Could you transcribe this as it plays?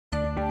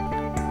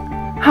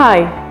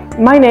Hi,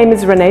 my name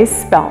is Renee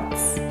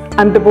Speltz.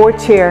 I'm the board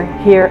chair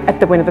here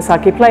at the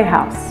Winnipesaukee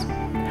Playhouse.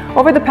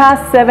 Over the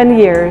past 7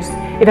 years,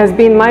 it has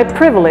been my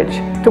privilege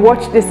to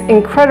watch this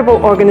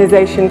incredible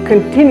organization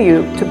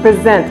continue to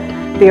present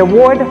the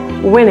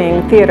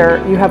award-winning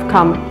theater you have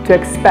come to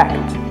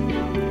expect.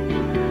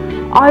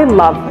 I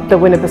love the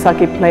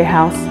Winnipesaukee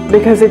Playhouse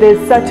because it is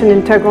such an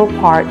integral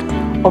part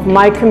of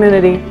my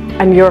community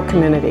and your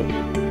community.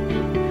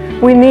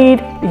 We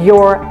need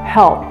your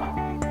help.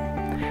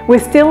 We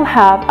still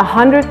have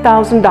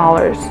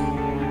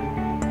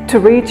 $100,000 to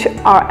reach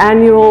our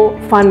annual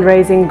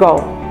fundraising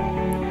goal.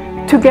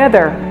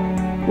 Together,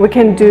 we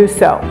can do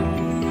so.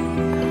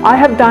 I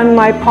have done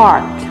my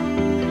part.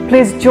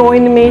 Please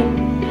join me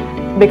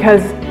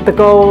because the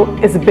goal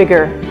is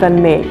bigger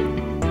than me.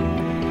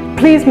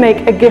 Please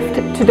make a gift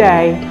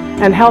today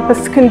and help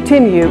us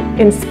continue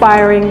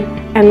inspiring,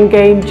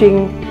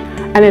 engaging,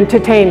 and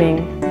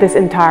entertaining this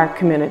entire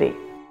community.